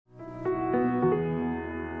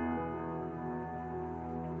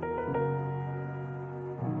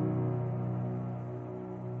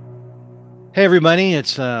Hey, everybody.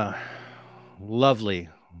 It's a lovely,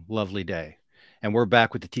 lovely day. And we're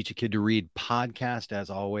back with the Teach a Kid to Read podcast. As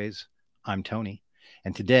always, I'm Tony.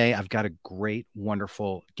 And today I've got a great,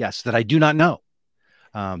 wonderful guest that I do not know.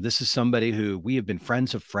 This is somebody who we have been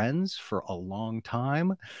friends of friends for a long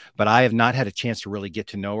time, but I have not had a chance to really get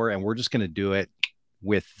to know her. And we're just going to do it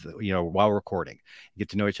with, while recording, get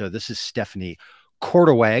to know each other. This is Stephanie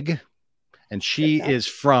Korteweg, and Good she job. is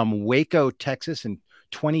from Waco, Texas. In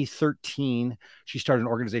 2013, she started an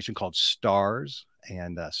organization called STARS,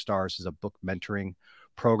 and STARS is a book mentoring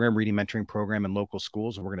program, reading mentoring program in local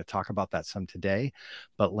schools. And we're going to talk about that some today.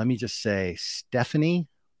 But let me just say, Stephanie,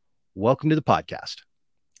 welcome to the podcast.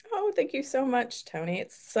 Oh, thank you so much, Tony.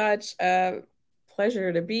 It's such a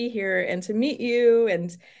pleasure to be here and to meet you,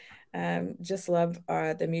 and just love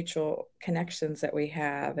the mutual connections that we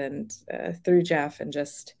have, and through Jeff, and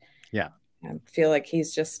just Yeah, feel like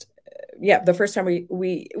he's just yeah. The first time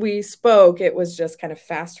we spoke, it was just kind of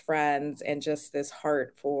fast friends, and just this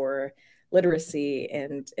heart for literacy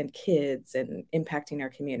and kids and impacting our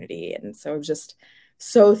community, and so I'm just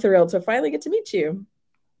so thrilled to finally get to meet you.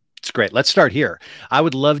 it's great. Let's start here. I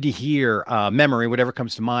would love to hear memory, whatever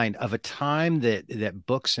comes to mind, of a time that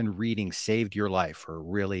books and reading saved your life or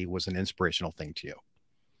really was an inspirational thing to you.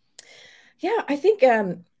 Yeah, I think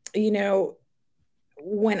you know,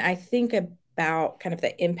 when I think about kind of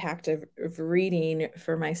the impact of reading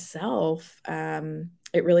for myself,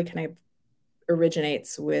 it really kind of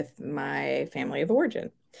originates with my family of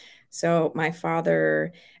origin. So my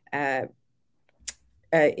father uh,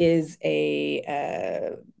 is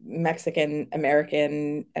a Mexican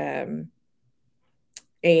American,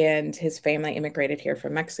 and his family immigrated here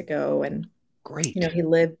from Mexico, and Great. he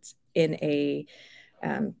lived in a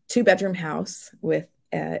two-bedroom house with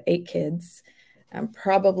 8 kids,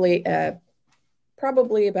 probably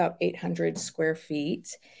probably about 800 square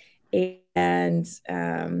feet. And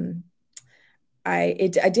I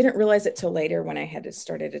didn't realize it till later when I had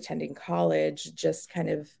started attending college. Just kind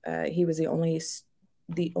of he was the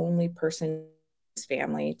only person in his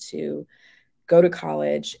family to go to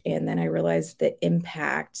college, and then I realized the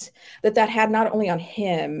impact that had not only on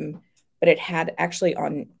him, but it had actually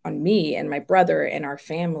on me and my brother and our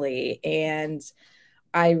family. And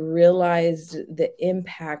I realized the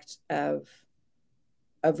impact of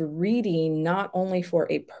reading, not only for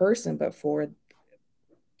a person but for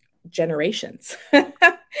generations.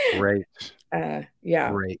 Great.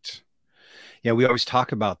 Yeah. Great. Yeah, we always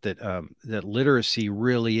talk about that. That literacy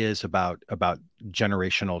really is about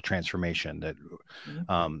generational transformation. That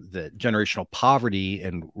generational poverty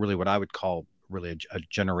and really what I would call really a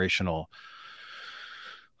generational.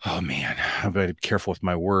 Oh man, I'm very careful with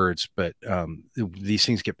my words, but these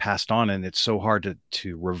things get passed on, and it's so hard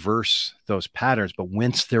to reverse those patterns. But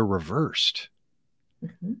once they're reversed,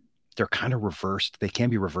 Mhm. they're kind of reversed. They can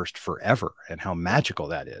be reversed forever, and how magical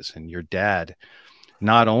that is. And your dad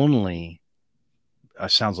not only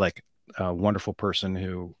sounds like a wonderful person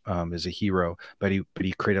who is a hero, but he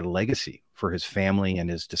created a legacy for his family and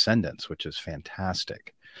his descendants, which is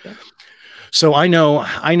fantastic. Yep. So I know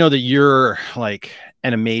that you're like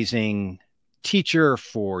an amazing teacher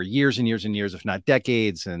for years and years and years, if not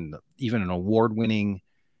decades, and even an award-winning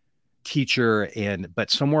teacher. And but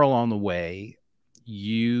somewhere along the way,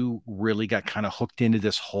 you really got kind of hooked into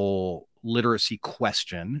this whole literacy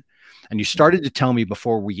question. And you started to tell me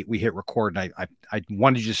before we hit record, and I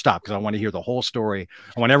wanted you to stop because I want to hear the whole story.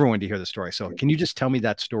 I want everyone to hear the story. So can you just tell me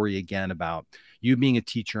that story again about you being a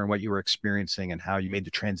teacher and what you were experiencing and how you made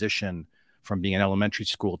the transition from being an elementary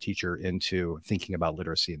school teacher into thinking about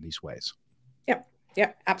literacy in these ways? Yep.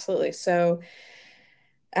 Yep. Absolutely. So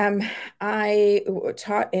Um, I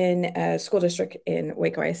taught in a school district in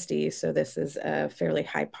Waco ISD. So this is a fairly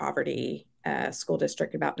high poverty school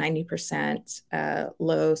district, about 90%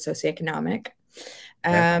 low socioeconomic.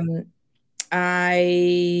 Okay. Um,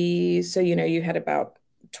 you had about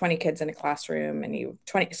 20 kids in a classroom, and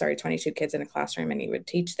 22 kids in a classroom, and you would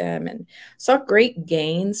teach them, and saw great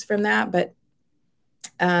gains from that. But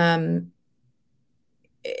um,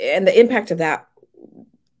 and the impact of that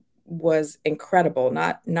was incredible,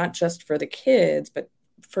 not just for the kids, but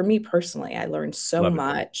for me personally. I learned so Love it.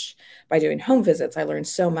 much by doing home visits. I learned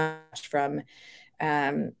so much from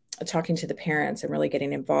um, talking to the parents and really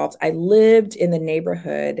getting involved. I lived in the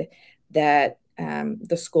neighborhood that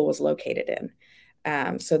the school was located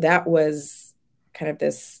in. So that was kind of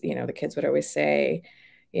this, the kids would always say,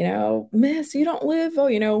 Miss, you don't live,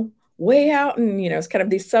 way out, and it's kind of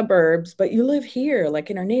these suburbs, but you live here, like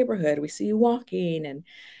in our neighborhood. We see you walking.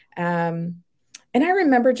 Um, and I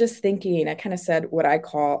remember just thinking, I kind of said what I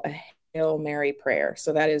call a Hail Mary prayer.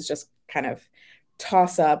 So that is just kind of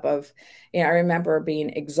toss up of, I remember being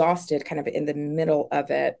exhausted kind of in the middle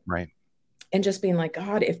of it Right. and just being like,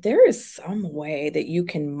 God, if there is some way that you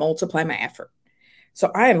can multiply my effort. So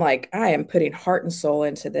I am like, I am putting heart and soul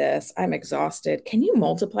into this. I'm exhausted. Can you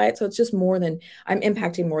multiply it? So it's just more than, I'm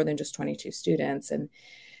impacting more than just 22 students. And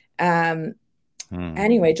um,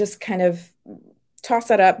 anyway, just kind of toss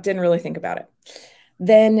that up, didn't really think about it.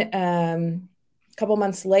 Then a couple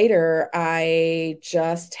months later, I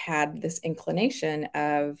just had this inclination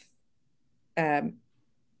of um,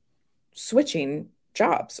 switching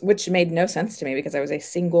jobs, which made no sense to me because I was a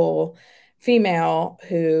single female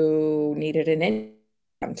who needed an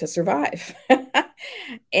income to survive.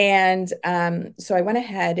 And so I went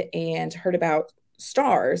ahead and heard about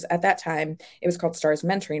STARS. At that time, it was called STARS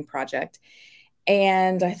Mentoring Project.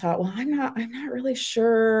 And I thought, well, I'm not really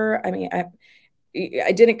sure. I mean,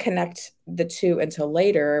 I didn't connect the two until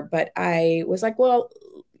later, but I was like, well,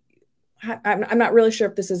 I'm not really sure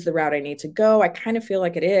if this is the route I need to go. I kind of feel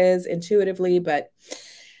like it is intuitively, but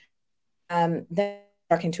then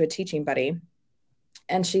talking to a teaching buddy,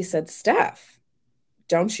 and she said, Steph,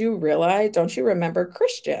 don't you realize, don't you remember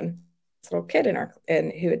Christian, this little kid in our,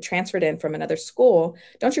 and who had transferred in from another school?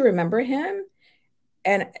 Don't you remember him?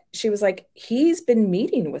 And she was like, he's been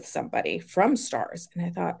meeting with somebody from STARS. And I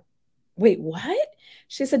thought, wait, what?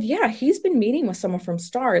 She said, yeah, he's been meeting with someone from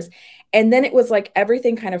STARS. And then it was like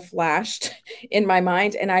everything kind of flashed in my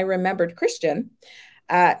mind. And I remembered Christian.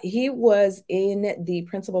 He was in the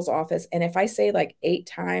principal's office. And if I say like 8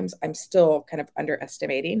 times, I'm still kind of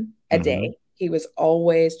underestimating a day. He was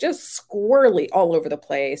always just squirrely all over the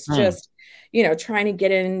place, just, trying to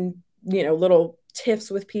get in, little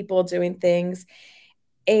tiffs with people doing things.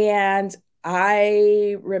 And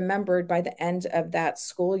I remembered by the end of that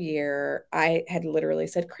school year, I had literally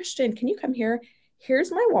said, Christian, can you come here?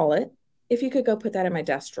 Here's my wallet. If you could go put that in my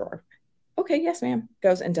desk drawer. Okay, yes, ma'am.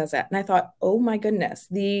 Goes and does that. And I thought, oh my goodness,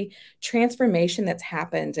 the transformation that's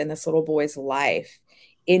happened in this little boy's life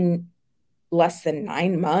in less than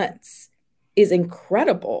 9 months is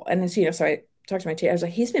incredible. And as so I talked to my teacher. I was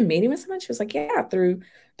like, he's been meeting with someone. She was like, yeah, through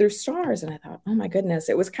STARS. And I thought, oh my goodness,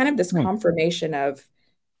 it was kind of this confirmation of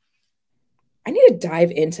I need to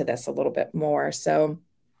dive into this a little bit more. So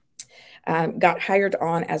got hired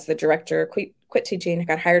on as the director, quit teaching,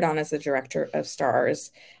 got hired on as the director of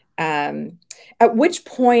STARS. At which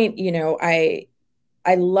point, I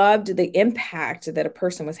loved the impact that a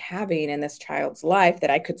person was having in this child's life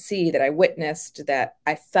that I could see, that I witnessed, that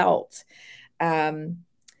I felt.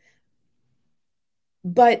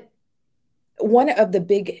 But one of the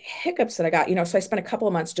big hiccups that I got, so I spent a couple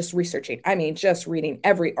of months just researching. I mean, just reading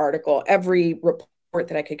every article, every report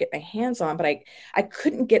that I could get my hands on, but I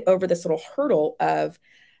couldn't get over this little hurdle of,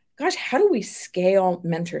 gosh, how do we scale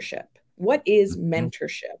mentorship? What is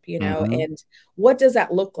mentorship, and what does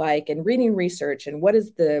that look like? And reading research, and what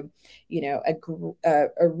is the,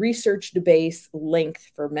 a research-based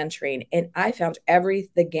length for mentoring? And I found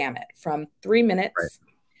the gamut from 3 minutes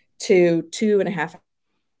to 2.5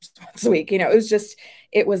 once a week.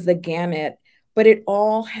 It was the gamut, but it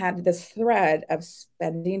all had this thread of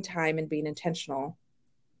spending time and being intentional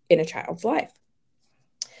in a child's life.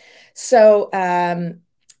 So,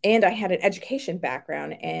 and I had an education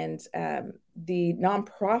background, and the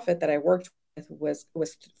nonprofit that I worked with was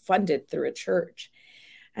funded through a church.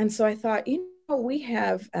 And so I thought, we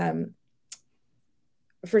have,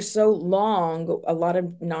 for so long, a lot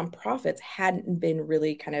of nonprofits hadn't been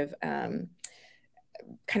really kind of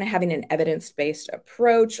having an evidence-based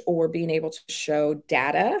approach or being able to show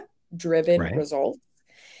data-driven results.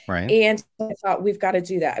 Right. And I thought, we've got to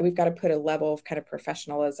do that. We've got to put a level of kind of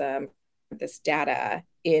professionalism, this data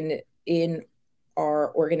in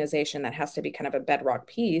our organization that has to be kind of a bedrock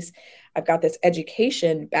piece. I've got this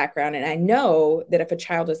education background, and I know that if a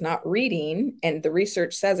child is not reading, and the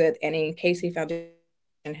research says it, and in Casey Foundation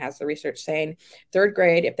has the research saying 3rd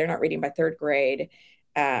grade, if they're not reading by 3rd grade,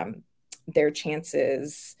 their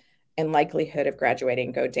chances and likelihood of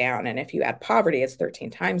graduating go down. And if you add poverty, it's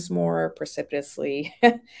 13 times more precipitously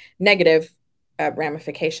negative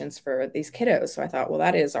ramifications for these kiddos. So I thought, well,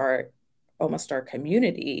 that is almost our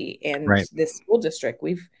community and this school district.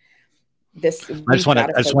 I just want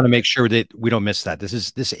to make sure that we don't miss that. This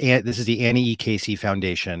is the Annie E. Casey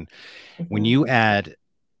Foundation. When you add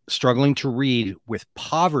struggling to read with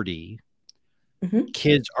poverty,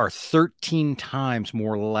 kids are 13 times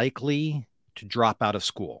more likely to drop out of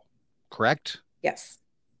school. Correct? Yes.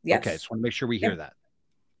 Okay. Just want to make sure we hear that.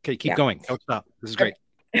 Okay. Keep going. Don't stop. This is great.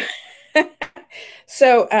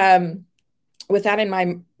 So, with that in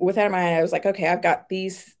mind, I was like, okay, I've got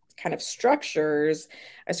these kind of structures,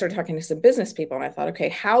 I started talking to some business people, and I thought, okay,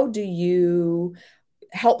 how do you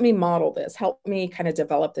help me model this, help me kind of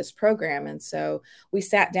develop this program? And so we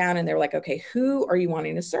sat down and they were like, okay, who are you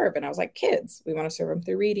wanting to serve? And I was like, kids. We want to serve them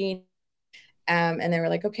through reading. And they were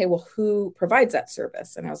like, okay, well, who provides that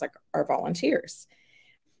service? And I was like, our volunteers.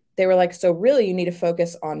 They were like, so really you need to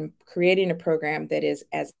focus on creating a program that is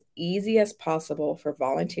as easy as possible for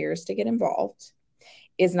volunteers to get involved,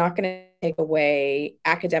 is not going to take away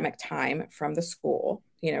academic time from the school.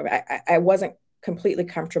 You know, I wasn't completely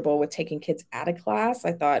comfortable with taking kids out of class.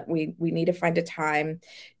 I thought we need to find a time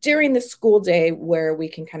during the school day where we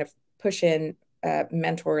can kind of push in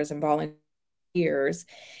mentors and volunteers.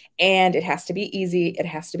 And it has to be easy, it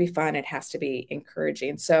has to be fun, it has to be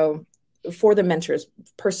encouraging. So for the mentors,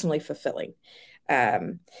 personally fulfilling.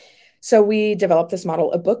 Um, so we developed this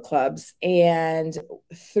model of book clubs, and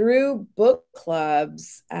through book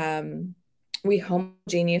clubs, we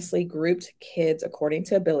homogeneously grouped kids according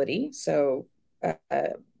to ability. So uh,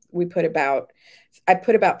 we put about, I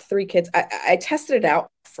put about 3 kids. I tested it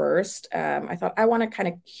out first. I thought I want to kind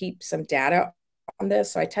of keep some data on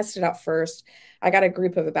this, so I tested it out first. I got a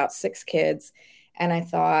group of about 6 kids, and I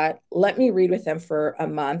thought, let me read with them for a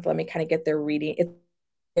month. Let me kind of get their reading. It's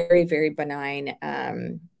very, very benign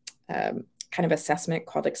kind of assessment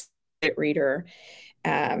called Excited Reader.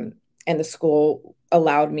 And the school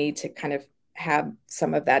allowed me to kind of have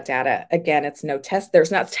some of that data. Again, it's no test.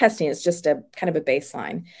 There's not testing. It's just a kind of a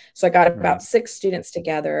baseline. So I got about Right. 6 students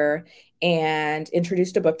together and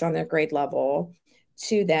introduced a book on their grade level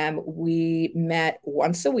to them. We met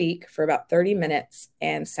once a week for about 30 minutes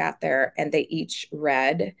and sat there, and they each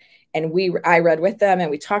read, and I read with them, and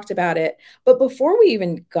we talked about it. But before we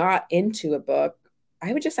even got into a book,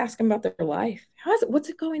 I would just ask them about their life. How's it? What's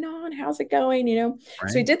it going on? How's it going? You know?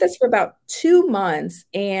 So we Right. did this for about 2 months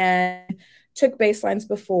and took baselines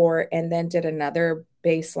before, and then did another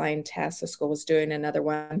baseline test. The school was doing another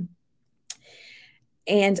one.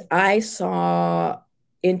 And I saw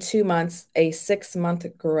in 2 months a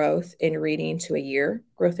 6-month growth in reading to a year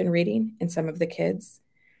growth in reading in some of the kids.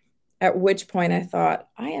 At which point I thought,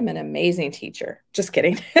 I am an amazing teacher. Just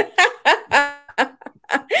kidding.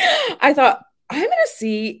 I thought, I'm going to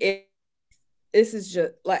see if this is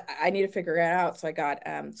just like, I need to figure it out. So I got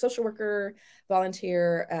social worker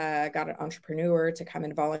volunteer, got an entrepreneur to come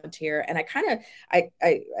and volunteer. And I kind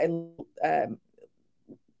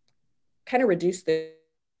of reduced the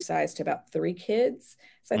size to about 3 kids.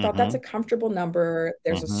 So I thought that's Mm-hmm. a comfortable number.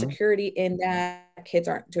 There's a Mm-hmm. security in that. Kids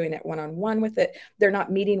aren't doing it one-on-one with it. They're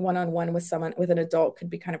not meeting one-on-one with someone, with an adult, could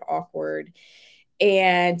be kind of awkward.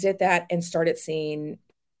 And did that and started seeing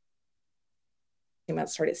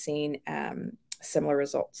similar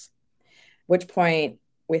results. Which point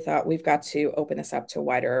we thought we've got to open this up to a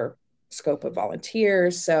wider scope of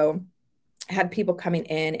volunteers. So had people coming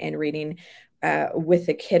in and reading with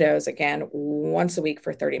the kiddos again once a week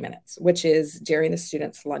for 30 minutes, which is during the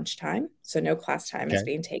students' lunchtime. So no class time is Okay.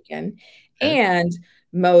 being taken. Okay. And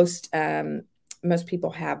most most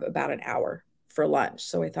people have about an hour for lunch.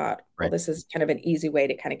 So we thought, well, Right. this is kind of an easy way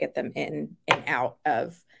to kind of get them in and out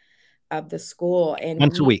of the school. And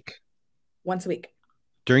Once a we week once a week,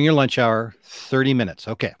 during your lunch hour, 30 minutes.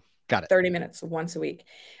 Okay. Got it. 30 minutes once a week.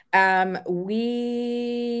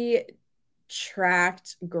 We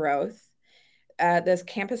tracked growth. This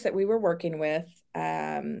campus that we were working with,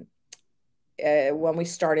 when we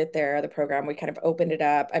started there, the program, we kind of opened it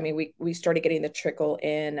up. I mean, we started getting the trickle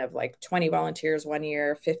in of like 20 volunteers one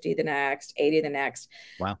year, 50 the next, 80 the next.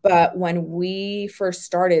 Wow. But when we first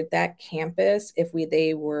started that campus, if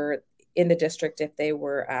they were in the district, if they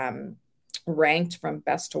were ranked from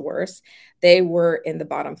best to worst, they were in the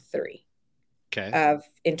bottom 3 Okay. of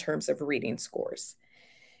in terms of reading scores.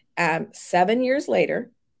 7 years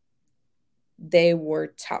later, they were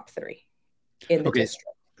top 3 in the Okay.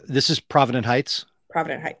 district. This is Provident Heights.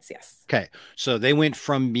 Provident Heights, yes. Okay. So they went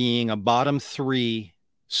from being a bottom three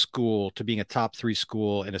school to being a top three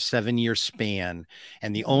school in a 7 year span.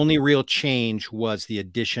 And the Mhm. only real change was the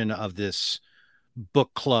addition of this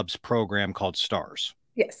book clubs program called Stars.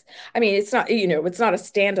 Yes. I mean, it's not, it's not a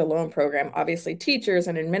standalone program. Obviously, teachers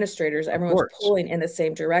and administrators, Of everyone's course. pulling in the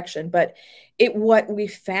same direction. But what we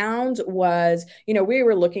found was, we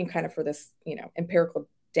were looking kind of for this, empirical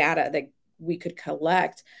data that we could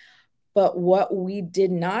collect. But what we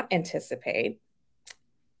did not anticipate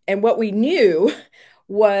and what we knew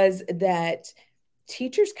was that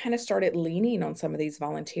teachers kind of started leaning on some of these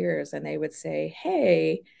volunteers, and they would say,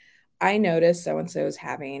 hey, I noticed so and so is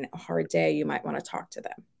having a hard day. You might want to talk to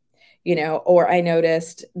them. or I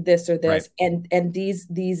noticed this or Right. this. And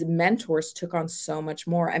these mentors took on so much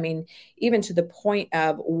more. I mean, even to the point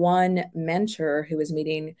of one mentor who was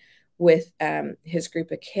meeting with his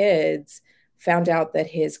group of kids found out that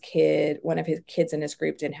one of his kids in his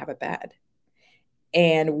group didn't have a bed,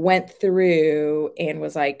 and went through and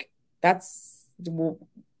was like, that's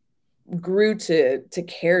grew to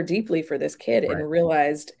care deeply for this kid Right. and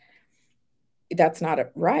realized that's not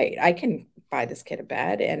right. I can buy this kid a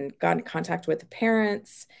bed, and got in contact with the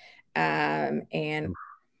parents, and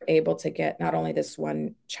able to get not only this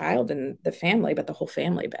one child in the family, but the whole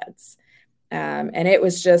family beds. And it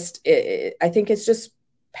was just, I think it's just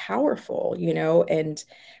powerful, and,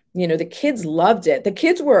 the kids loved it. The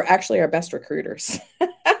kids were actually our best recruiters.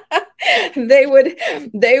 they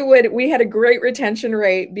would we had a great retention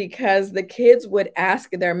rate because the kids would ask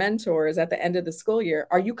their mentors at the end of the school year,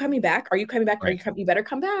 are you coming back, are you coming back, Right. you better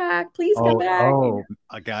come back, please come Oh, back. oh,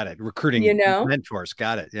 I got it. you Recruiting know mentors.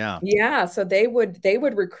 Got it. Yeah. yeah, so they would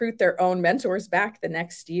recruit their own mentors back the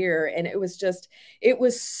next year, and it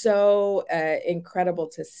was so incredible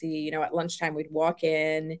to see. At lunchtime we'd walk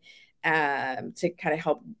in, to kind of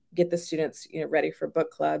help get the students ready for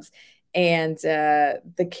book clubs, and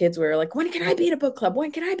the kids were like, when can I be in a book club,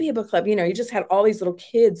 when can I be a book club? You just had all these little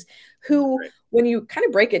kids who, Right. when you kind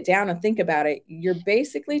of break it down and think about it, you're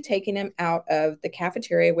basically taking them out of the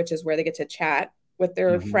cafeteria, which is where they get to chat with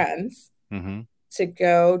their Mm-hmm. friends, Mm-hmm. to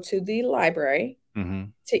go to the library, Mm-hmm.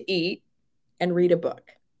 to eat, and read a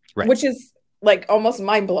book, Right. which is like almost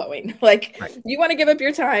mind blowing. Like, Right. you want to give up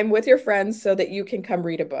your time with your friends so that you can come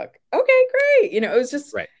read a book. Okay, great.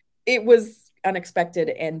 Right. It was unexpected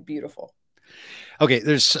and beautiful. Okay.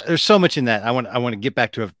 There's so much in that. I want to get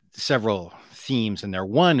back to several themes in there.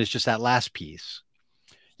 One is just that last piece.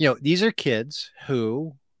 These are kids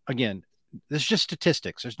who, again, this is just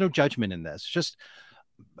statistics. There's no judgment in this. Just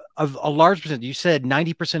a large percent. You said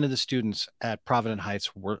 90% of the students at Provident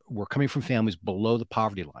Heights were coming from families below the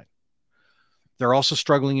poverty line. They're also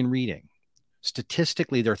struggling in reading.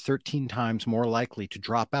 Statistically, they're 13 times more likely to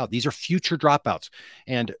drop out. These are future dropouts.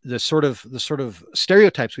 And the sort of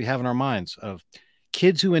stereotypes we have in our minds of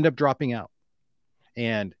kids who end up dropping out.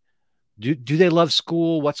 And do they love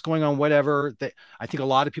school? What's going on? Whatever. I think a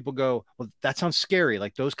lot of people go, well, that sounds scary.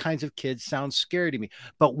 Like those kinds of kids sound scary to me.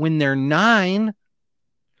 But when they're 9,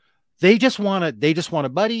 they just want a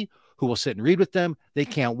buddy who will sit and read with them. They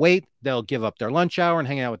can't wait. They'll give up their lunch hour and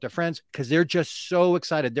hang out with their friends because they're just so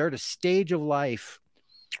excited. They're at a stage of life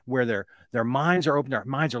where their minds are open. Their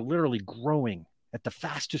minds are literally growing at the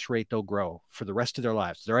fastest rate they'll grow for the rest of their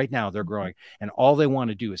lives. Right now, they're growing, and all they want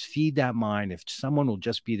to do is feed that mind. If someone will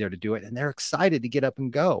just be there to do it, and they're excited to get up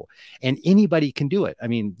and go, and anybody can do it. I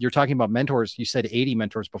mean, you're talking about mentors. You said 80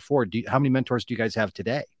 mentors before. How many mentors do you guys have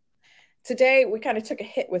today? Today, we kind of took a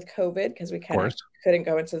hit with COVID because we Of kind of course, couldn't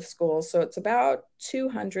go into the schools. So it's about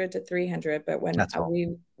 200 to 300. But that's all.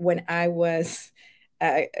 when I was,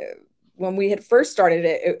 uh, when we had first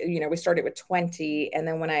started we started with 20. And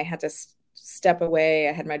then when I had to step away,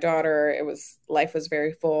 I had my daughter, life was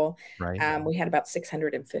very full. Right. We had about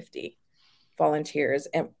 650 volunteers.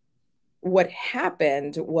 And what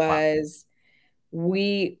happened Wow. was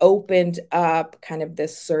we opened up kind of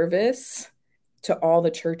this service to all the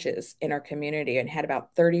churches in our community, and had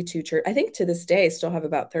about 32 church. I think to this day still have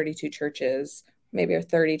about 32 churches, maybe, or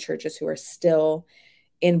 30 churches, who are still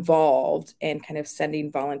involved and kind of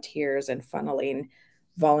sending volunteers and funneling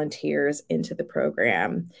volunteers into the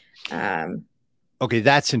program. Um, Okay,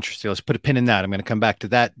 that's interesting. Let's put a pin in that. I'm going to come back to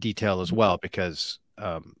that detail as well because,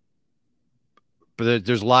 but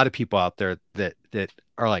there's a lot of people out there that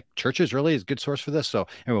are like, churches really is a good source for this. So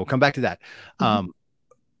anyway, we'll come back to that. mhm.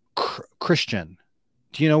 Christian,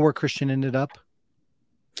 do you know where Christian ended up?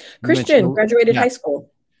 You mentioned, Christian graduated yeah, high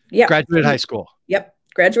school. Yep. graduated high school. Yep.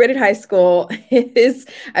 Graduated high school.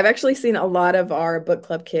 I've actually seen a lot of our book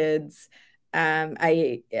club kids.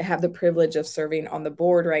 I have the privilege of serving on the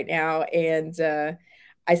board right now, and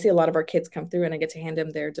I see a lot of our kids come through, and I get to hand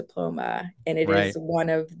them their diploma. And it is Right. one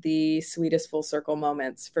of the sweetest full circle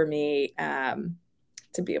moments for me,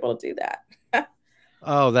 to be able to do that.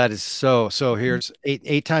 Oh, that is so. Here's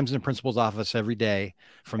eight times in the principal's office every day.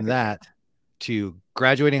 From Every day. that to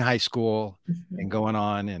graduating high school and Mhm. going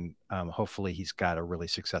on, and hopefully he's got a really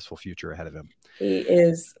successful future ahead of him. He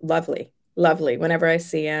is lovely, lovely. Whenever I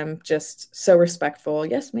see him, just so respectful.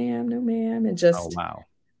 Yes, ma'am. No, ma'am. And Oh, wow.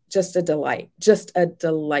 just a delight, just a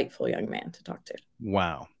delightful young man to talk to.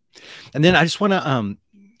 Wow. And then I just want to,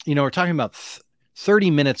 we're talking about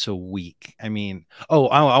 30 minutes a week. I mean, I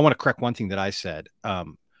want to correct one thing that I said.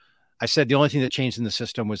 I said the only thing that changed in the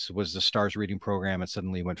system was the STARS reading program. It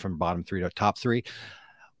suddenly went from bottom 3 to top 3.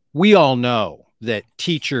 we all know that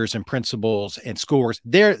teachers and principals and schoolworkers,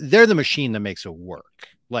 they're the machine that makes it work.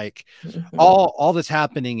 Like Mhm. all that's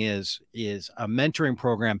happening is a mentoring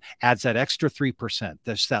program adds that extra 3%.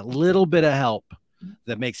 There's that little bit of help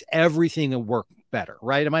that makes everything work better,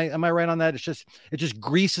 right? Am I right on that? It just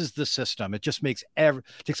greases the system. It just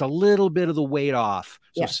takes a little bit of the weight off.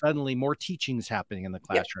 So Yeah. suddenly more teaching is happening in the Yep.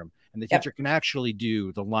 classroom and the Yep. teacher can actually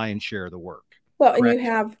do the lion's share of the work. Well, and you Correct?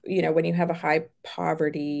 have, when you have a high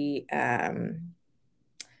poverty uh,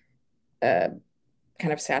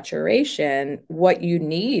 kind of saturation, what you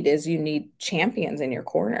need is you need champions in your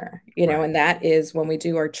corner, Right. and that is when we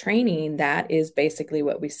do our training, that is basically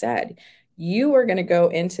what we said. You are going to go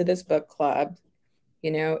into this book club,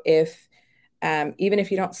 if even if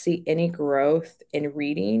you don't see any growth in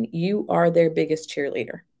reading, you are their biggest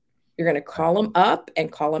cheerleader. You're going to Right. call them up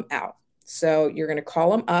and call them out. So you're going to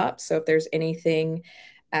call them up. So if there's anything,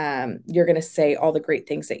 you're going to say all the great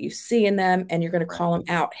things that you see in them, and you're going to Right. call them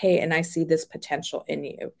out. Hey, and I see this potential in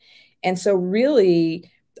you. And so, really,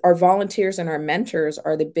 our volunteers and our mentors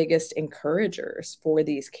are the biggest encouragers for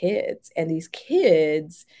these kids. And these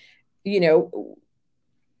kids, you know,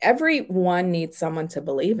 everyone needs someone to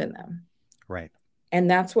believe in them. Right. And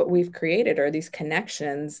that's what we've created, are these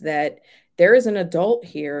connections that there is an adult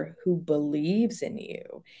here who believes in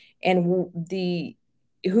you, and the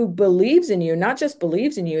who believes in you, not just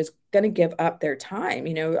believes in you, is going to give up their time.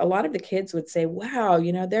 A lot of the kids would say, wow,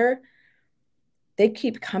 they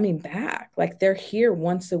keep coming back. Like, they're here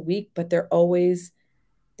once a week, but they're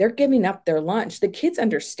giving up their lunch. The kids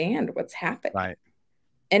understand what's happening, Right.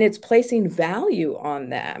 and it's placing value on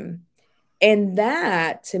them. And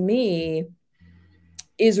that, to me,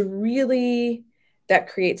 is really, that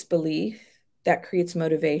creates belief, that creates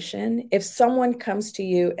motivation. If someone comes to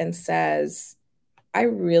you and says, I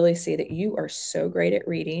really see that you are so great at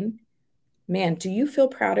reading, man, do you feel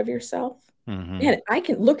proud of yourself? Mm-hmm. Man, I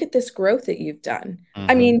can look at this growth that you've done. I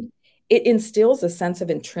Mm-hmm. mean, it instills a sense of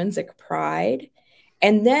intrinsic pride.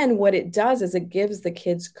 And then what it does is it gives the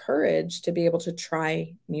kids courage to be able to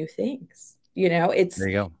try new things. There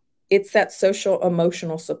you go. It's that social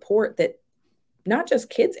emotional support that not just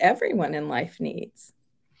kids, everyone in life needs.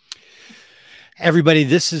 Everybody,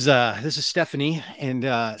 this is Stephanie, and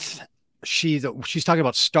she's talking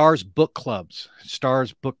about Stars Book Clubs,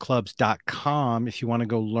 starsbookclubs.com. If you want to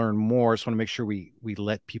go learn more, I just want to make sure we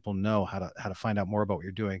let people know how to find out more about what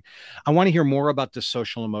you're doing. I want to hear more about the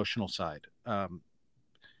social emotional side.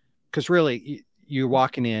 Because really, you're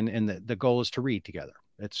walking in, and the goal is to read together.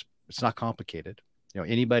 It's not complicated.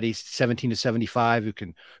 Anybody 17 to 75 who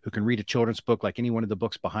can read a children's book, like any one of the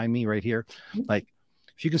books behind me right here. Like,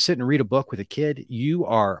 if you can sit and read a book with a kid, you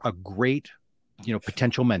are a great,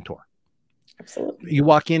 potential mentor. Absolutely. You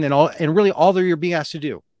walk in, and really all that you're being asked to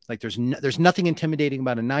do, like, there's nothing intimidating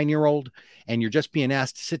about a 9-year-old, and you're just being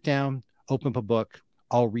asked to sit down, open up a book.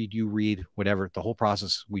 I'll read, you read, whatever, the whole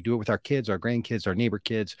process. We do it with our kids, our grandkids, our neighbor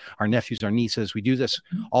kids, our nephews, our nieces. We do this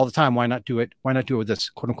all the time. Why not do it? Why not do it with this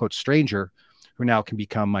quote unquote stranger who now can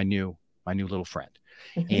become my new little friend?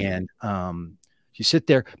 Mhm. And you sit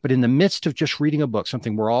there, but in the midst of just reading a book,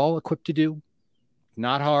 something we're all equipped to do,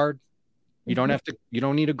 not hard. Mhm. You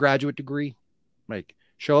don't need a graduate degree. Like,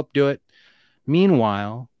 show up, do it.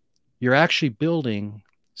 Meanwhile, you're actually building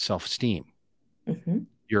self-esteem. Mhm.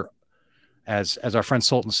 You're, as our friend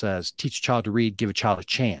Sultan says, teach a child to read, give a child a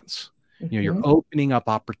chance. You're Mhm. opening up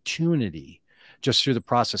opportunity just through the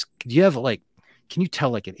process. Do you have, like, can you tell,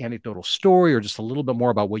 like, an anecdotal story or just a little bit more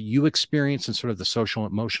about what you experienced and sort of the social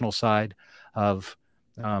emotional side of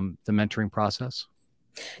the mentoring process?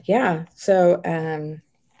 Yeah. So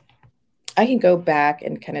I can go back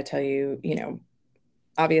and kind of tell you,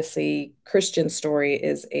 obviously Christian story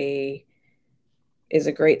is a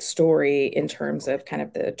great story in terms of kind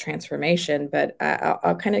of the transformation, but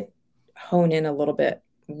I'll kind of hone in a little bit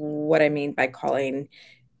what I mean by calling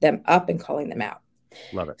them up and calling them out.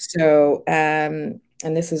 Love it. So, and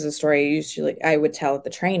this is a story I would tell at the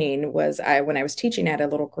training, was when I was teaching, I had a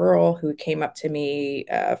little girl who came up to me,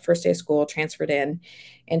 first day of school, transferred in,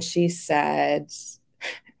 and she said,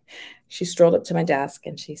 she strolled up to my desk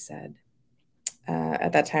and she said,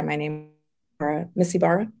 at that time, my name was Missy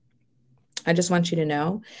Barra. I just want you to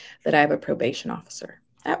know that I have a probation officer.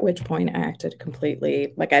 At which point I acted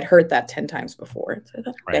completely like I'd heard that 10 times before. So I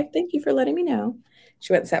thought, Right. okay, thank you for letting me know.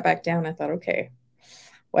 She went and sat back down. I thought, okay,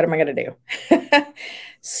 what am I going to do? How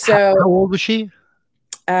So old was she?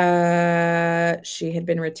 she had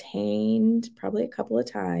been retained probably a couple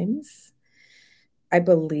of times. I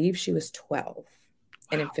believe she was 12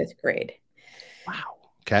 and in Wow. fifth grade. Wow.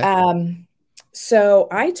 Okay. Um, so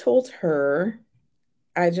I told her,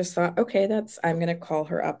 I just thought, okay, I'm going to call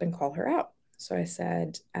her up and call her out. So I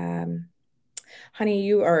said, honey,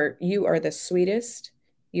 you are the sweetest.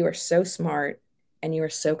 You are so smart and you are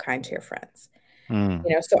so kind to your friends. Mm,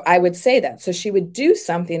 So I would say that. So she would do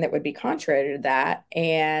something that would be contrary to that.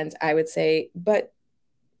 And I would say, but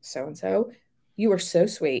so and so, you are so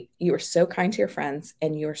sweet. You are so kind to your friends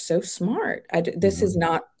and you're so smart. This mhm, is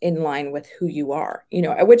not in line with who you are.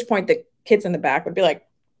 At which point the kids in the back would be like,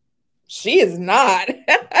 she is not.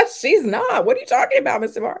 She's not. What are you talking about,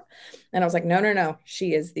 Mr. Barr? And I was like, no, no, no.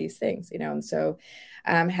 She is these things. And so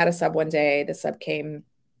had a sub one day. The sub came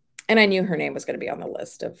and I knew her name was going to be on the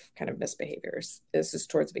list of kind of misbehaviors. This is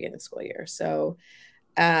towards the beginning of the school year. So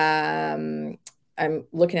I'm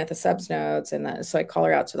looking at the subs notes so I call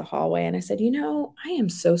her out to the hallway and I said, I am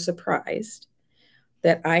so surprised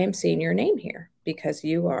that I am seeing your name here because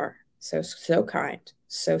you are so, so kind,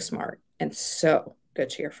 so smart, and so good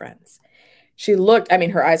to your friends. She looked, I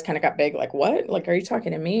mean, her eyes kind of got big, like, what? Like, are you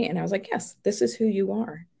talking to me? And I was like, yes, this is who you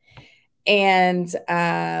are. And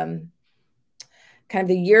kind of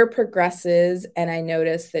the year progresses, and I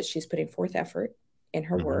notice that she's putting forth effort in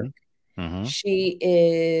her work. mhm, mhm. She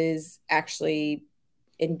is actually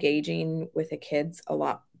engaging with the kids a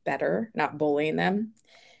lot better, not bullying them.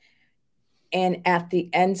 And at the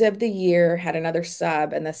end of the year, had another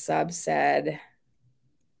sub, and the sub said,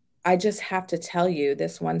 I just have to tell you,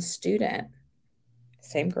 this one student,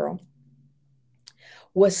 same girl,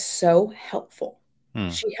 was so helpful.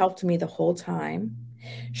 Mm, She helped me the whole time.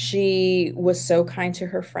 She was so kind to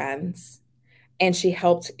her friends. And she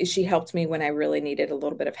helped me when I really needed a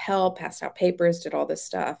little bit of help, passed out papers, did all this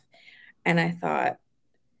stuff. And I thought,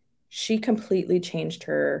 she completely changed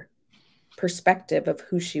her perspective of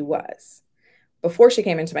who she was. Before she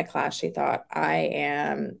came into my class, she thought I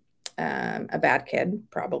am a bad kid,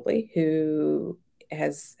 probably, who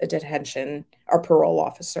has a detention or parole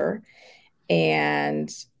officer. And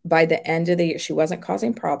by the end of the year, she wasn't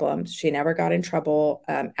causing problems. She never got in trouble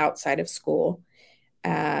outside of school.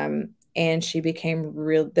 And she became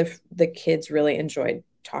real. The kids really enjoyed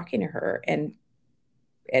talking to her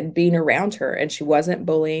and being around her, and she wasn't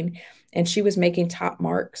bullying, and she was making top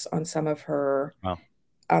marks on wow.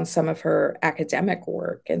 some of her academic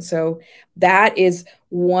work. And so that is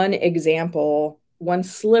one example, one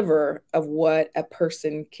sliver of what a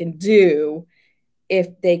person can do if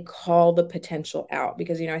they call the potential out.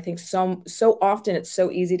 Because I think so often it's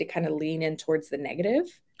so easy to kind of lean in towards the negative.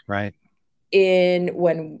 Right. In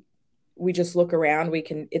when we just look around, we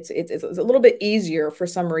can it's a little bit easier for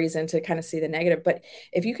some reason to kind of see the negative. But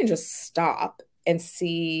if you can just stop and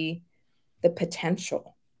see the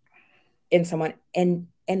potential in someone and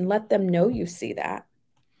let them know you see that,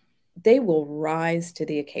 they will rise to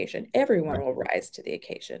the occasion. Everyone Right. will rise to the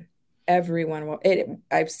occasion. Everyone will.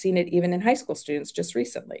 I've seen it even in high school students just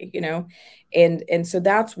recently. And so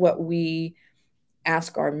that's what we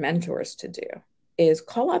ask our mentors to do, is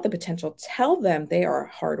call out the potential, tell them they are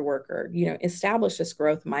a hard worker, establish this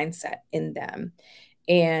growth mindset in them.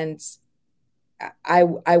 And I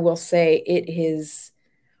will say it is,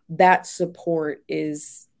 that support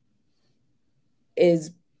is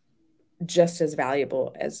just as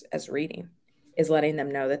valuable as reading, is letting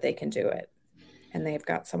them know that they can do it and they've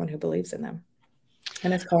got someone who believes in them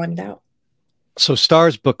and is calling it out. So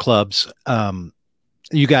stars book clubs,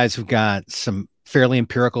 you guys have got some fairly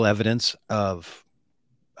empirical evidence of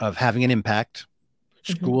having an impact,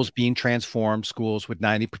 Mm-hmm. schools being transformed, schools with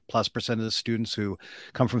 90+% of the students who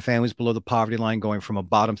come from families below the poverty line going from a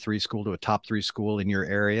bottom three school to a top three school in your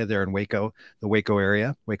area there in Waco, the Waco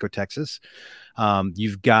area, Waco, Texas.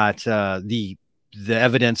 You've got the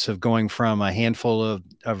evidence of going from a handful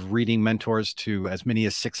of reading mentors to as many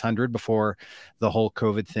as 600 before the whole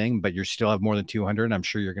COVID thing, but you still have more than 200. I'm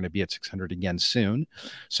sure you're going to be at 600 again soon.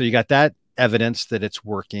 So you got that evidence that it's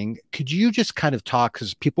working. Could you just kind of talk,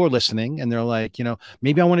 because people are listening and they're like,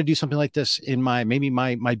 maybe I want to do something like this in my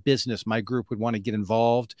business, my group would want to get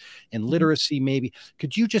involved in Mm-hmm. literacy. Maybe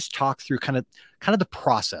could you just talk through kind of the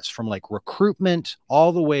process from like recruitment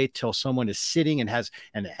all the way till someone is sitting and has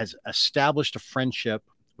established a friendship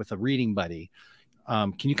with a reading buddy.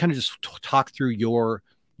 Can you kind of just talk through your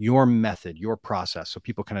method, your process, so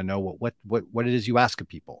people kind of know what it is you ask of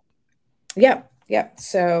people? Yeah, yeah.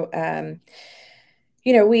 So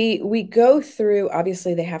we go through,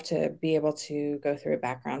 obviously they have to be able to go through a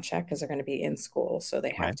background check because they're going to be in school, so they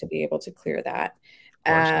have Right. to be able to clear that.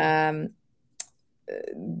 Of course.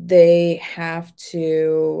 They have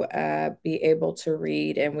to be able to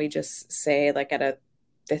read, and we just say, like, at a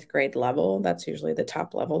fifth grade level, that's usually the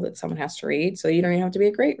top level that someone has to read. So you don't even have to be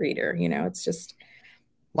a great reader. It's just,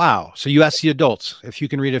 Wow. So you ask the adults if you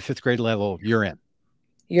can read at fifth grade level, you're in.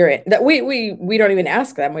 you're in. That we don't even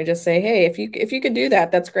ask them. We just say, hey, if you could do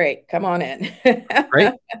that, that's great. Come on in.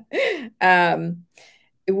 Right. um,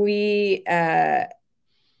 we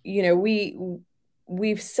you know,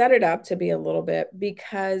 we've set it up to be a little bit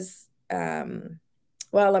because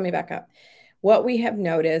well, let me back up. What we have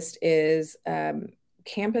noticed is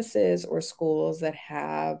campuses or schools that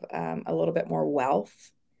have a little bit more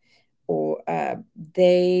wealth, or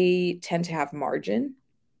they tend to have margin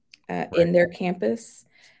Right. in their campus.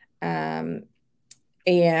 Um,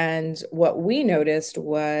 and what we noticed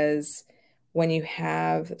was when you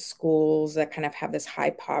have schools that kind of have this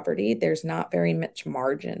high poverty, there's not very much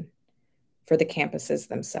margin for the campuses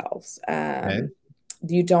themselves. Okay.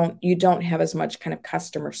 You don't have as much kind of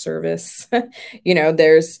customer service.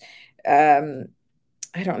 There's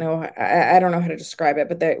I don't know how to describe it,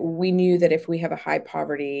 but that we knew that if we have a high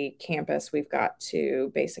poverty campus, we've got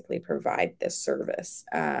to basically provide this service.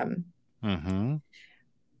 Mm-hmm.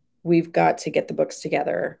 We've got to get the books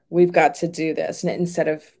together. We've got to do this. And instead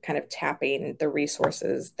of kind of tapping the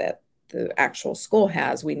resources that the actual school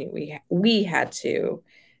has, we knew we had to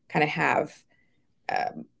kind of have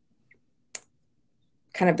um,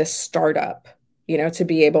 kind of the startup, to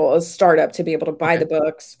be able a startup to be able to buy Okay. the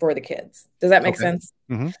books for the kids. Does that make Okay. sense?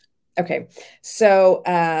 Mm-hmm. Okay. So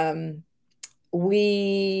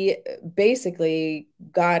we basically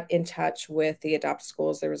got in touch with the adopt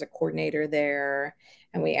schools. There was a coordinator there,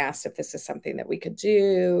 and we asked if this is something that we could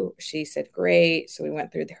do. She said great. So we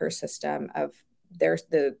went through her system of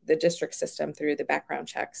the district system through the background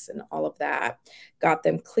checks and all of that, got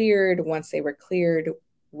them cleared. Once they were cleared,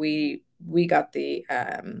 we got the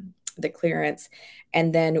clearance,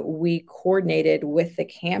 and then we coordinated with the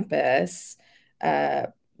campus.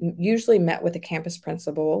 Usually met with the campus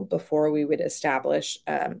principal before we would establish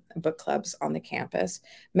book clubs on the campus.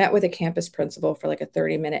 Met with a campus principal for like a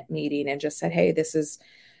 30-minute meeting and just said, hey,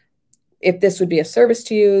 if this would be a service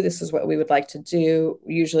to you, this is what we would like to do.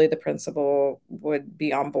 Usually the principal would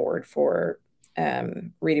be on board for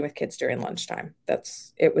reading with kids during lunchtime.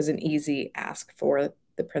 It was an easy ask for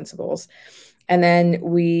the principals. And then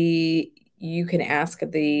you can ask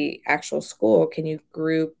the actual school, can you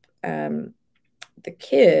group the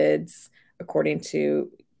kids according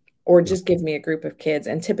to, or Yeah. just give me a group of kids.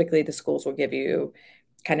 And typically the schools will give you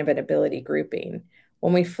kind of an ability grouping.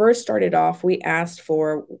 When we first started off, we asked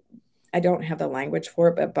for, I don't have the language for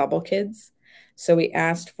it, but bubble kids. So we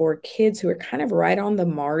asked for kids who are kind of right on the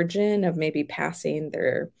margin of maybe passing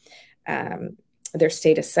um, their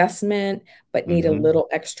state assessment, but need a Mm-hmm. little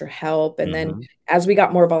extra help. And then Mm-hmm. as we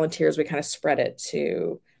got more volunteers, we kind of spread it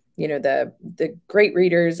to, the great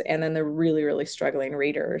readers and then the really, really struggling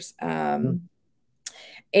readers. So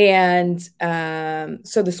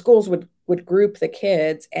the schools would group the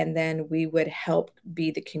kids, and then we would help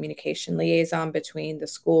be the communication liaison between the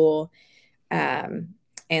school um,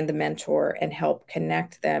 and the mentor and help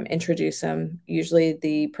connect them, introduce them. Usually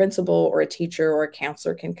the principal or a teacher or a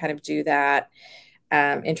counselor can kind of do that,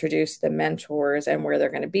 introduce the mentors and where they're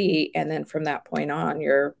going to be. And then from that point on,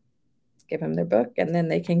 you're give them their book and then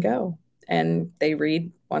they can go and they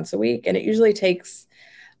read once a week. And uh,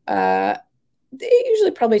 it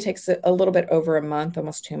usually probably takes a little bit over a month,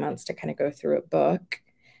 almost 2 months to kind of go through a book.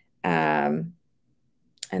 Um,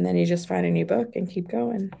 and then you just find a new book and keep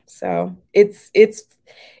going. So it's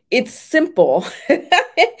simple. So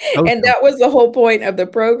And that simple. was the whole point of the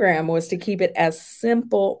program, was to keep it as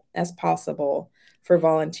simple as possible for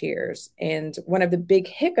volunteers. And one of the big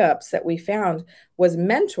hiccups that we found was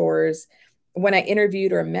mentors. When I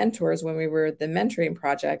interviewed our mentors when we were the mentoring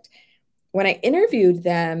project, when I interviewed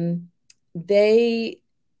them, they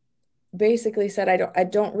basically said, I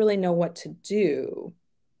don't really know what to do.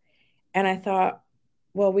 And I thought,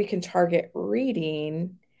 well, we can target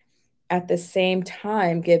reading, at the same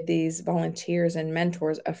time give these volunteers and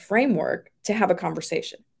mentors a framework to have a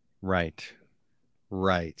conversation. Right.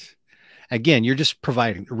 Right. Again, you're just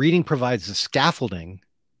providing reading provides the scaffolding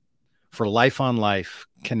for life on life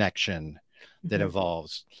connection that Mhm.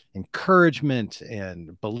 involves encouragement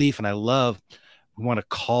and belief. And I love, we want to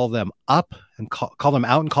call them up and call them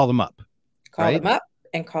out and call them up. Call Right. them up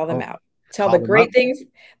and call them Oh, out. Tell call them up.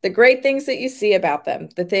 the great things that you see about them,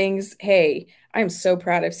 the things, hey, I'm so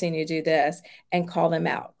proud I've seen you do this, and call them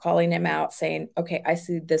out, calling them out, saying, okay, I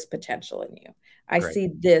see this potential in you. I Great. see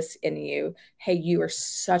this in you. Hey, you are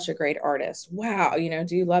such a great artist. Wow.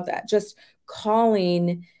 Do you love that? Just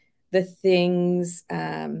calling the things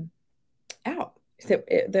out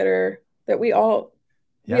that we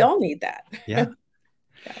Yeah. all need that. Yeah.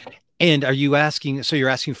 Yeah. And are you asking, so you're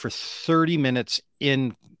asking for 30 minutes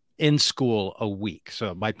in in school a week.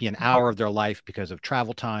 So it might be an hour of their life because of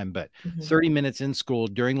travel time, but Mhm. 30 minutes in school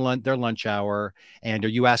during their lunch hour. And are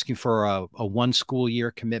you asking for a one school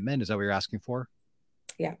year commitment? Is that what you're asking for?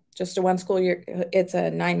 Yeah, just a one school year. It's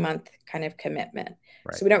a 9 month kind of commitment.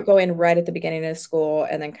 Right. So we don't go in right at the beginning of school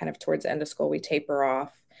and then kind of towards the end of school, we taper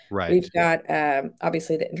off. Right. We've got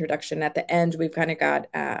obviously the introduction at the end. We've kind of got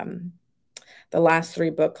the last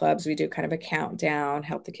three book clubs. We do kind of a countdown,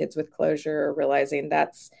 help the kids with closure, realizing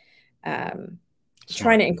that's um,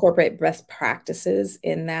 trying Smart. to incorporate best practices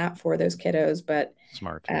in that for those kiddos. But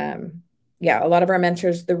Smart. um, yeah, a lot of our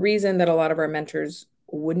mentors, the reason that a lot of our mentors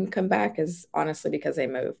wouldn't come back is honestly because they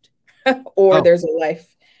moved or Oh, there's a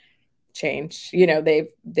life change.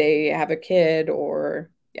 They have a kid or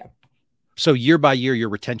yeah. so year by year, your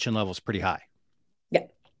retention level is pretty high. Yeah.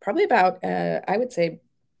 Probably about I would say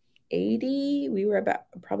 80. We were about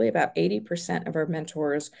probably about 80% of our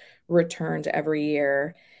mentors returned every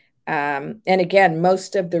year. And again,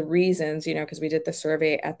 most of the reasons, because we did the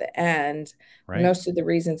survey at the end, Right. most of the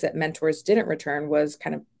reasons that mentors didn't return was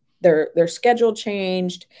kind of their schedule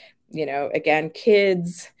changed, again,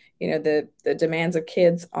 kids, the demands of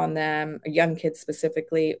kids on them, young kids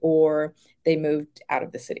specifically, or they moved out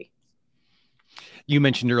of the city. You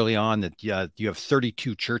mentioned early on that you have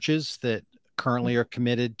 32 churches that currently are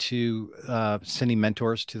committed to sending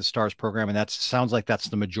mentors to the STARS program, and that sounds like that's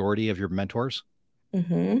the majority of your mentors.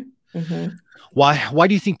 Hmm. Hmm. Why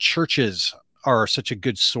do you think churches are such a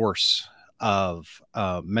good source of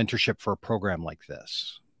mentorship for a program like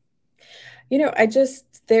this?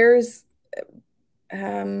 There's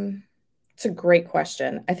um it's a great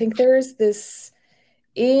question. I think there's this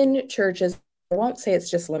in churches. I won't say it's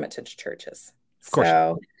just limited to churches. Of course,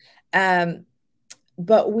 So, um,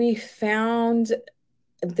 but we found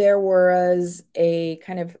there was a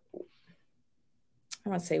kind of, I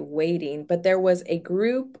don't want to say waiting, but there was a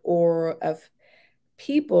group or of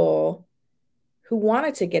people who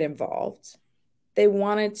wanted to get involved. They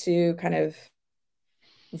wanted to kind of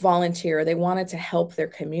volunteer. They wanted to help their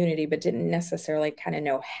community, but didn't necessarily kind of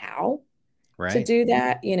know how to right, do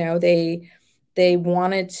that. They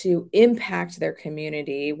wanted to impact their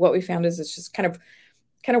community. What we found is it's just kind of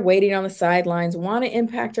waiting on the sidelines, want to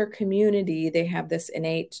impact our community. They have this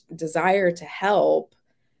innate desire to help,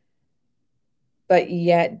 but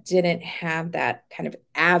yet didn't have that kind of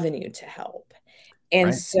avenue to help. And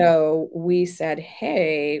right. so we said,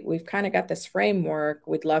 hey, we've kind of got this framework.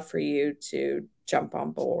 We'd love for you to jump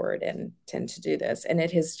on board and tend to do this. And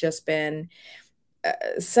it has just been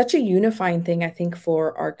such a unifying thing, I think,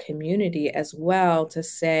 for our community as well to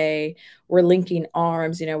say we're linking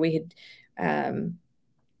arms. We had,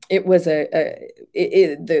 it was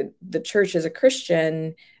the church is a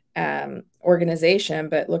Christian organization,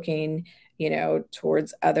 but looking,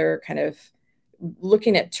 towards other kind of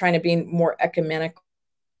looking at trying to be more ecumenical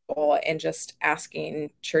and just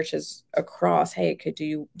asking churches across, hey, do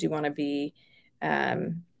you want to be,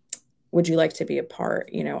 um, would you like to be a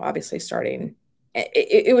part? Obviously starting,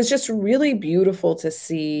 it was just really beautiful to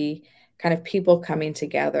see kind of people coming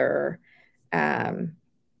together um,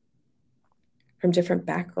 from different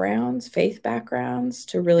backgrounds, faith backgrounds,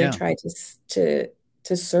 to really Yeah. try to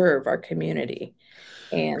serve our community.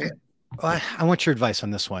 Okay. And Well, I want your advice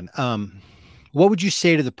on this one. What would you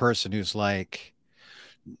say to the person who's like,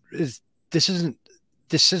 is this isn't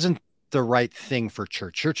this isn't the right thing for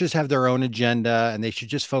church. Churches have their own agenda and they should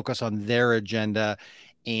just focus on their agenda,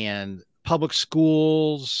 and public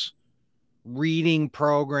schools, reading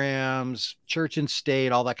programs, church and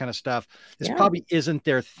state, all that kind of stuff. This yeah, probably isn't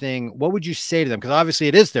their thing. What would you say to them? Because obviously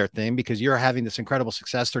it is their thing because you're having this incredible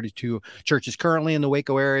success. 32 churches currently in the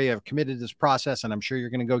Waco area have committed to this process, and I'm sure you're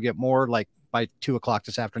going to go get more like by 2 o'clock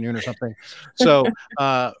this afternoon or something. So,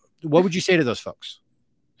 what would you say to those folks?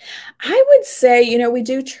 I would say, we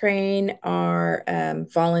do train our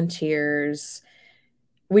volunteers.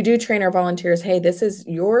 We do train our volunteers. Hey, this is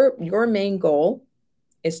your main goal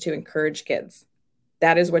is to encourage kids.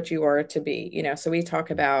 That is what you are to be. So we talk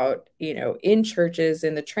about, in churches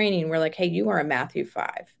in the training, we're like, hey, you are a Matthew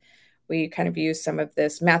 5. We kind of use some of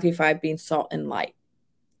this Matthew 5 being salt and light.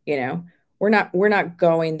 You know, we're not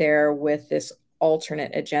going there with this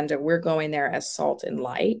alternate agenda. We're going there as salt and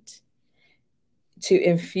light to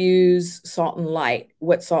infuse salt and light.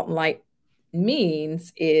 What salt and light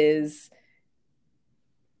means is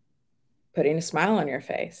putting a smile on your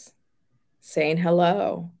face, saying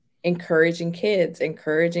hello, encouraging kids,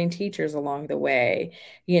 encouraging teachers along the way,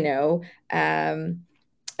 you know, um,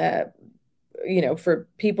 uh, for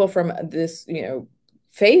people from this, Christian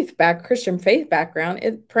faith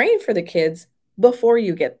background, praying for the kids before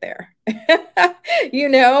you get there, Right.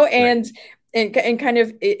 and and kind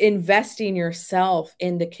of investing yourself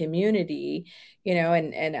in the community,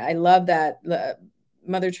 and I love that.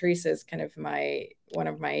 Mother Teresa is kind of one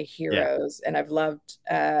of my Yeah. heroes, and I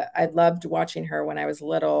loved watching her when I was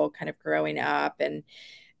little, kind of growing up,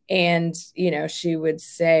 and she would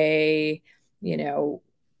say, you know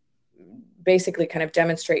basically kind of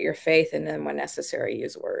demonstrate your faith, and then when necessary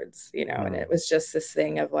use words, and it Mm. was just this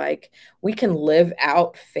thing of like, we can live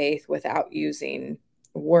out faith without using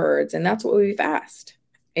words, and that's what we've asked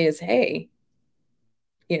is, hey,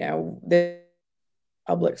 the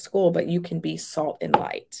public school, but you can be salt and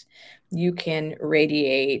light, you can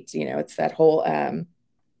radiate, it's that whole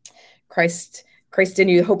Christ, Christ in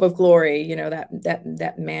you, hope of glory,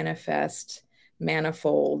 that manifest,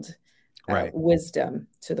 manifold Right. wisdom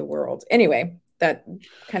to the world. Anyway, that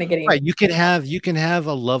kind of getting Right. You can have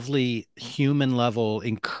a lovely human level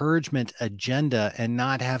encouragement agenda and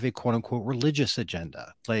not have a quote unquote religious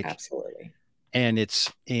agenda. Like, absolutely.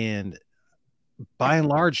 and by and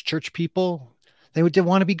large, church people, they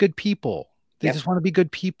want to be good people. They Yep. just want to be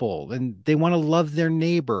good people, and they want to love their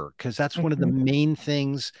neighbor, because that's one of the Mhm. main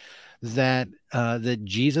things that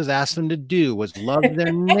Jesus asked them to do, was love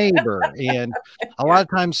their neighbor. And a Yeah, lot of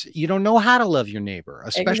times you don't know how to love your neighbor,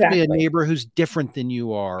 especially a exactly. neighbor who's different than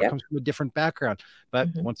you are, Yep. comes from a different background. But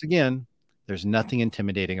Mhm. once again, there's nothing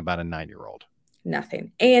intimidating about a 9-year-old.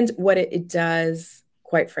 Nothing. And what it does,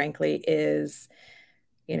 quite frankly, is,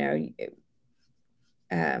 you know,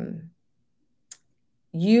 um,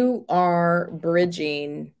 you are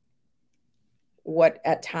bridging what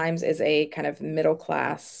at times is a kind of middle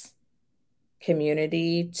class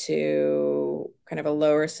community to kind of a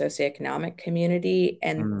lower socioeconomic community,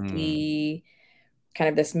 and Mm, the kind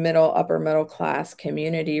of this middle upper middle class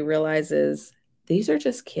community realizes these are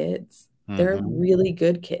just kids, they're mhm, really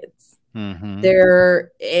good kids, mhm,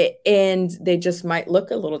 and they just might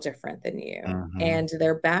look a little different than you, mhm, and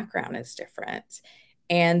their background is different,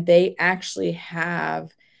 and they actually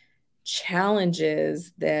have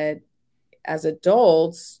challenges that as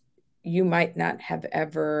adults you might not have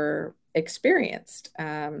ever experienced.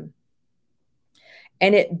 And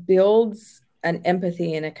it builds an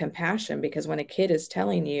empathy and a compassion, because when a kid is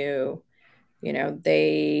telling you,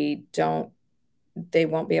 they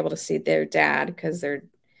won't be able to see their dad because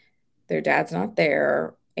their dad's not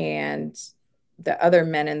there, and the other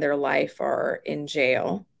men in their life are in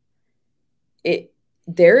jail. It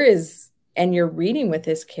there is And you're reading with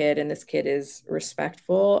this kid, and this kid is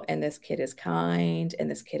respectful, and this kid is kind, and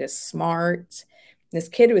this kid is smart. This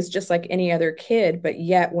kid was just like any other kid, but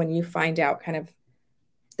yet when you find out kind of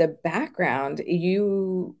the background,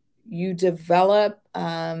 you develop,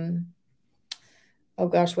 oh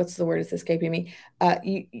gosh, what's the word is escaping me?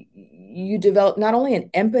 You develop not only an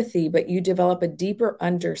empathy, but you develop a deeper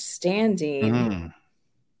understanding mm,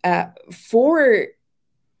 uh, for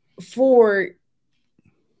for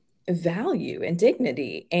value and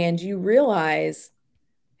dignity, and you realize,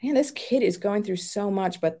 man, this kid is going through so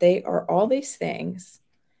much, but they are all these things,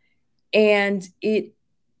 and it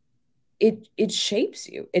shapes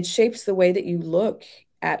you. It shapes the way that you look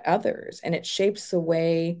at others, and it shapes the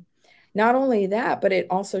way, not only that, but it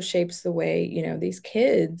also shapes the way, these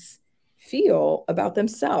kids feel about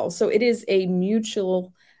themselves. So it is a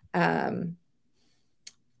mutual, um,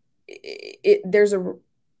 there's a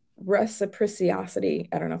reciprocity.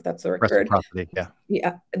 I don't know if that's the right word. reciprocity. Yeah.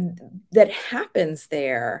 Yeah, that happens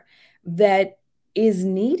there, that is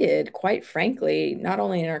needed, quite frankly, not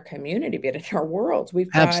only in our community, but in our world.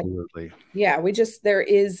 We've got, Absolutely. yeah, we just, there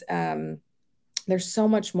is, there's so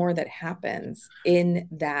much more that happens in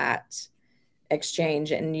that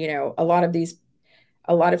exchange. And, a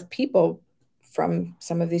lot of people from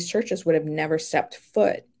some of these churches would have never stepped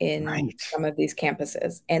foot in Right. some of these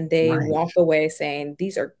campuses. And they Right. walk away saying,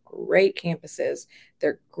 these are great campuses,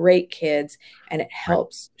 they're great kids. And it Right.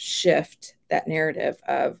 helps shift that narrative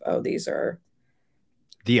of, oh, these are,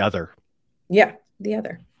 The other, yeah, the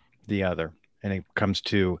other. the other. And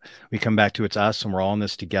we come back to, it's us, and we're all in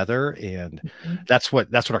this together. And Mhm. that's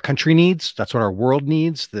what our country needs. That's what our world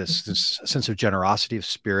needs. This Mhm. this sense of generosity, of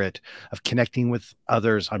spirit, of connecting with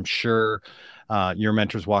others. I'm sure your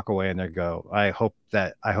mentors walk away and they go, I hope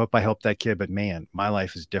that kid, but man, my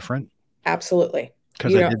life is different Absolutely.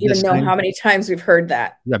 because You I don't did even this know how thing. many times we've heard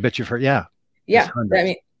that. I bet you've heard, yeah, there's Yeah, I hundreds.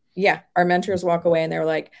 mean, yeah, our mentors walk away and they're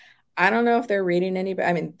like, I don't know if they're reading any,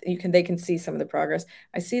 I mean, they can see some of the progress.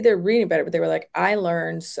 I see they're reading better, but they were like, I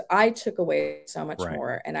took away so much Right.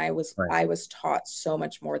 more, and Right. I was taught so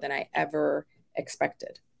much more than I ever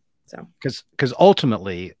expected. So, Because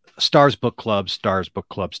ultimately, Stars Book Club,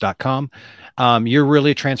 starsbookclubs.com, you're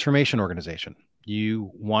really a transformation organization.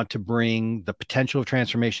 You want to bring the potential of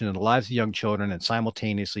transformation in the lives of young children, and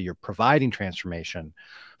simultaneously you're providing transformation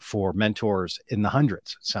for mentors in the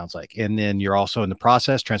hundreds, it sounds like. And then you're also in the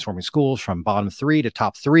process transforming schools from bottom 3 to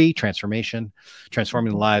top 3, transformation,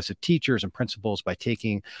 transforming the lives of teachers and principals by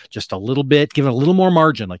taking just a little bit, giving a little more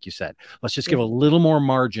margin, like you said. Let's just give a little more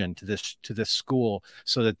margin to this school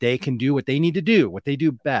so that they can do what they need to do, what they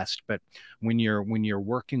do best. But when you're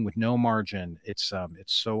working with no margin, it's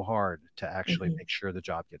so hard to actually make sure the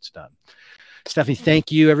job gets done. Stephanie,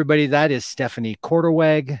 thank you, everybody. That is Stephanie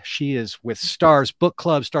Korteweg. She is with Stars Book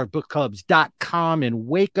Club, starsbookclubs.com in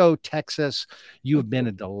Waco, Texas. You have been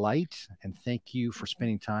a delight, and thank you for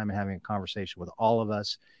spending time and having a conversation with all of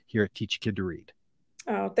us here at Teach a Kid to Read.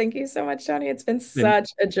 Oh, thank you so much, Tony. It's been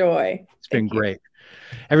such a joy. It's been great.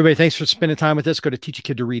 Everybody, thanks for spending time with us. Go to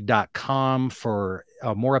teachakidtoread.com for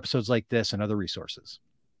more episodes like this and other resources.